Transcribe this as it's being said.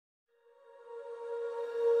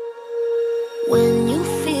When you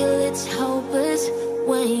feel it's hopeless,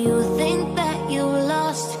 when you think that you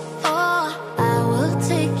lost, oh, I will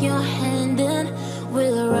take your hand and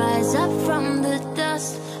we'll rise up from the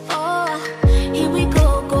dust. Oh, here we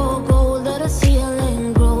go, go, go, let us heal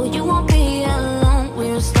and grow. You won't be alone,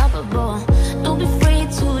 we're unstoppable. Don't be afraid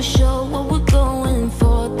to show what we're going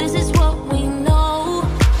for. This is what we know.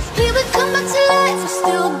 Here we come back to life, we're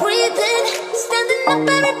still breathing. Standing up,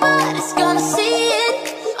 everybody's gonna see it.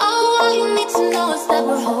 Oh, all you need to know is that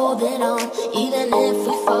we're holding on. Even if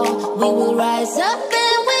we fall, we will rise up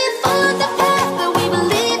and we follow the path that we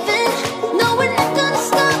believe in. No, we're not gonna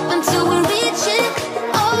stop until we reach it.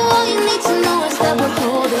 Oh, all you need to know is that we're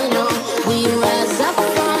holding on. We rise up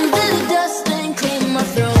from the dust and claim our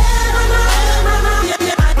throne.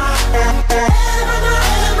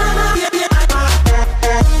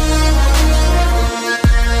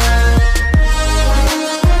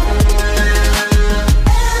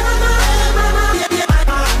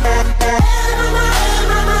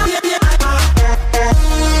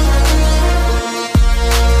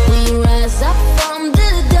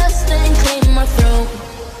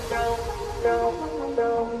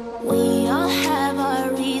 We all have our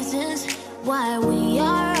reasons why we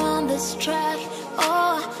are on this track.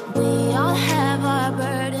 Oh, we all have our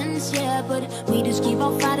burdens, yeah, but we just keep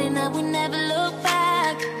on fighting and we never look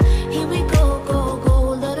back. Here we go, go,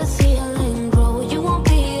 go, let us heal and grow. You won't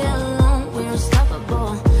be alone, we're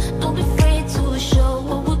unstoppable. Don't be afraid to show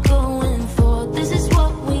what we're going for. This is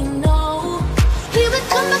what we know. Here we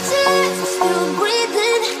come back to life, we're still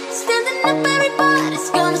breathing. Standing up, everybody's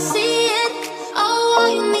gonna see it. Oh, all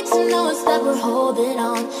you need to know is that we're holding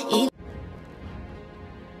on.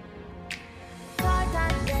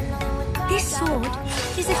 This sword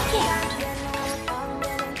is a gift.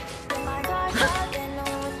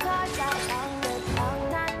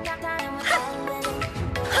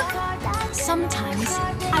 Sometimes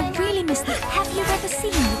I really miss the... Have you ever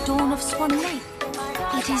seen the dawn of Swan Lake?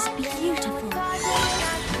 It is beautiful.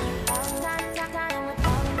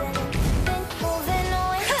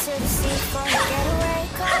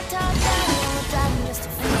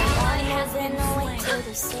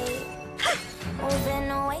 Moving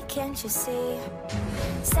away, can't you see?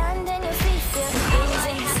 Stand on your feet, feel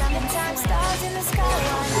freezing. Summertime stars in the sky.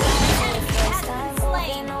 First time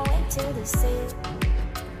moving away to the sea.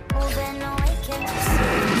 Moving away, can't you see?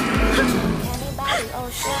 Anybody,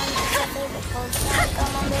 ocean, it's your favorite potion.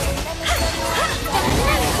 Come on, baby, let me tell you what I'm doing.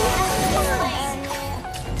 No, there's another end.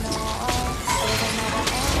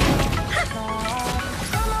 No,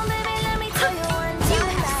 come on, baby, let me tell you one time. You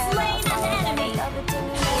have slain an enemy.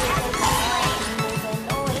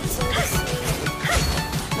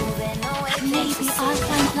 Maybe I'll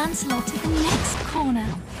find Lancelot in the next corner.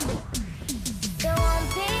 There won't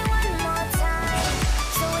be one more time,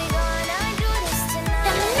 so we gonna do this tonight.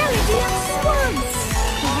 The melody of swans!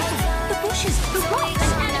 The bushes, the rocks!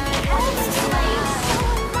 An enemy has been slain.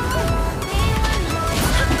 There won't be one more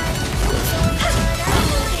time, so we gonna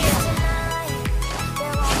do this tonight.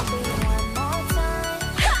 There won't be one more time,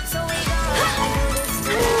 so we gonna do this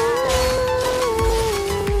tonight.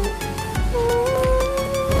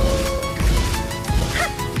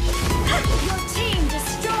 Your team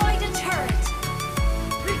destroyed a turret!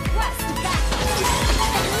 Request backup! The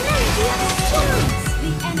melody of swans!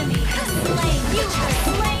 The enemy has slain! You have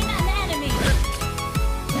slain an enemy!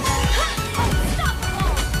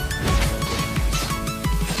 Unstoppable!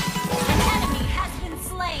 An enemy has been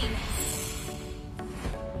slain!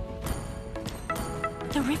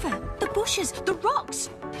 The river, the bushes, the rocks!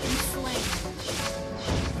 Been slain!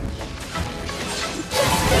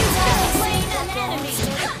 Slain an enemy!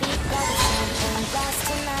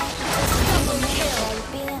 Double kill!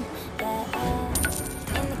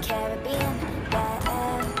 In the Caribbean,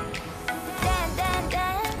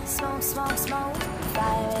 smoke, smoke, smoke.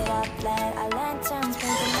 Fire it up, let our lanterns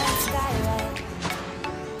paint the night sky red.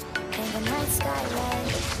 Paint the night sky red.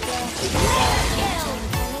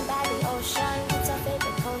 Anybody, ocean, it's our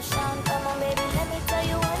favorite potion. Come on, baby, let me tell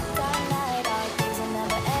you one time that our days will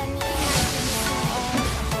never end.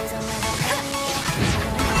 Days will never end.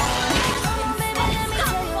 Come on, baby, let me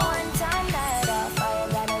tell you one time that our fire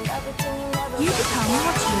gotta love it till you never. You become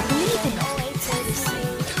what you believe in.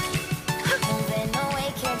 Moving away,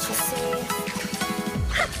 can't you see?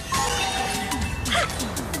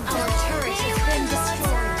 Our turret has been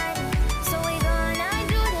destroyed. So we gonna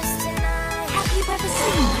do this tonight. Have you ever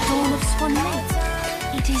seen the dawn of Swan Lake?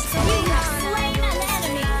 It is you have slain an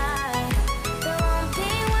enemy. There won't be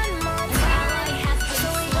one more time. So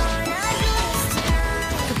we gonna do this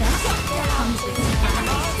tonight. The best comes with an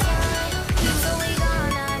enemy. So we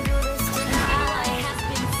gonna do this tonight. Has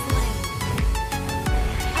been slain.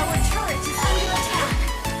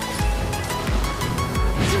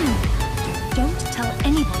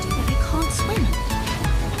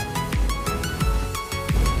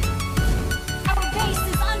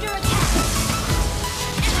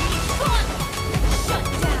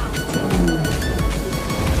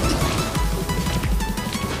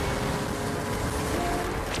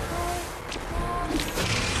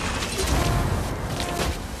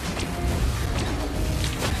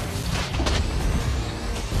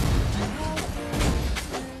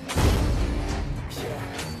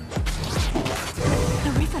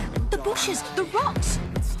 bushes, the rocks,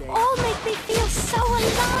 all make me feel so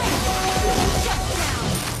alive. Shut down!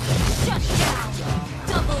 Shut down!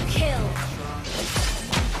 Double kill!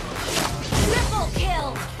 Triple kill!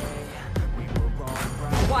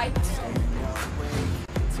 Wiped.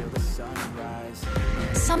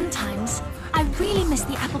 Sometimes I really miss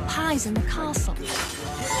the apple pies in the castle. The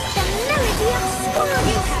melody of squirrels!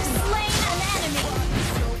 You have slain an enemy!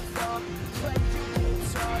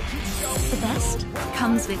 The best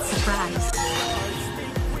comes with surprise.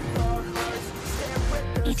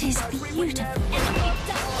 It is beautiful.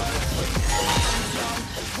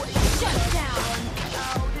 Shut down!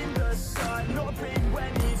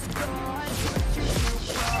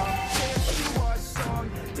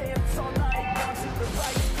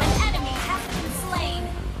 An enemy has been slain.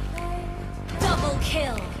 Double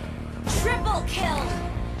kill. Triple kill.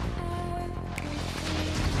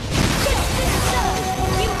 This is so.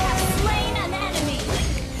 You have slain an enemy.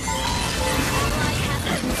 Ally has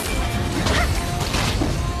been slain.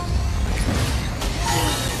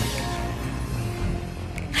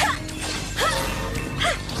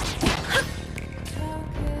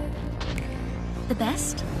 The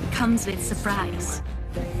best comes with surprise.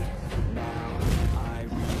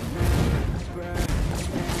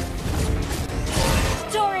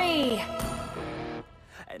 Story!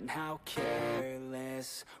 And how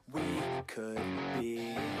careless we could be.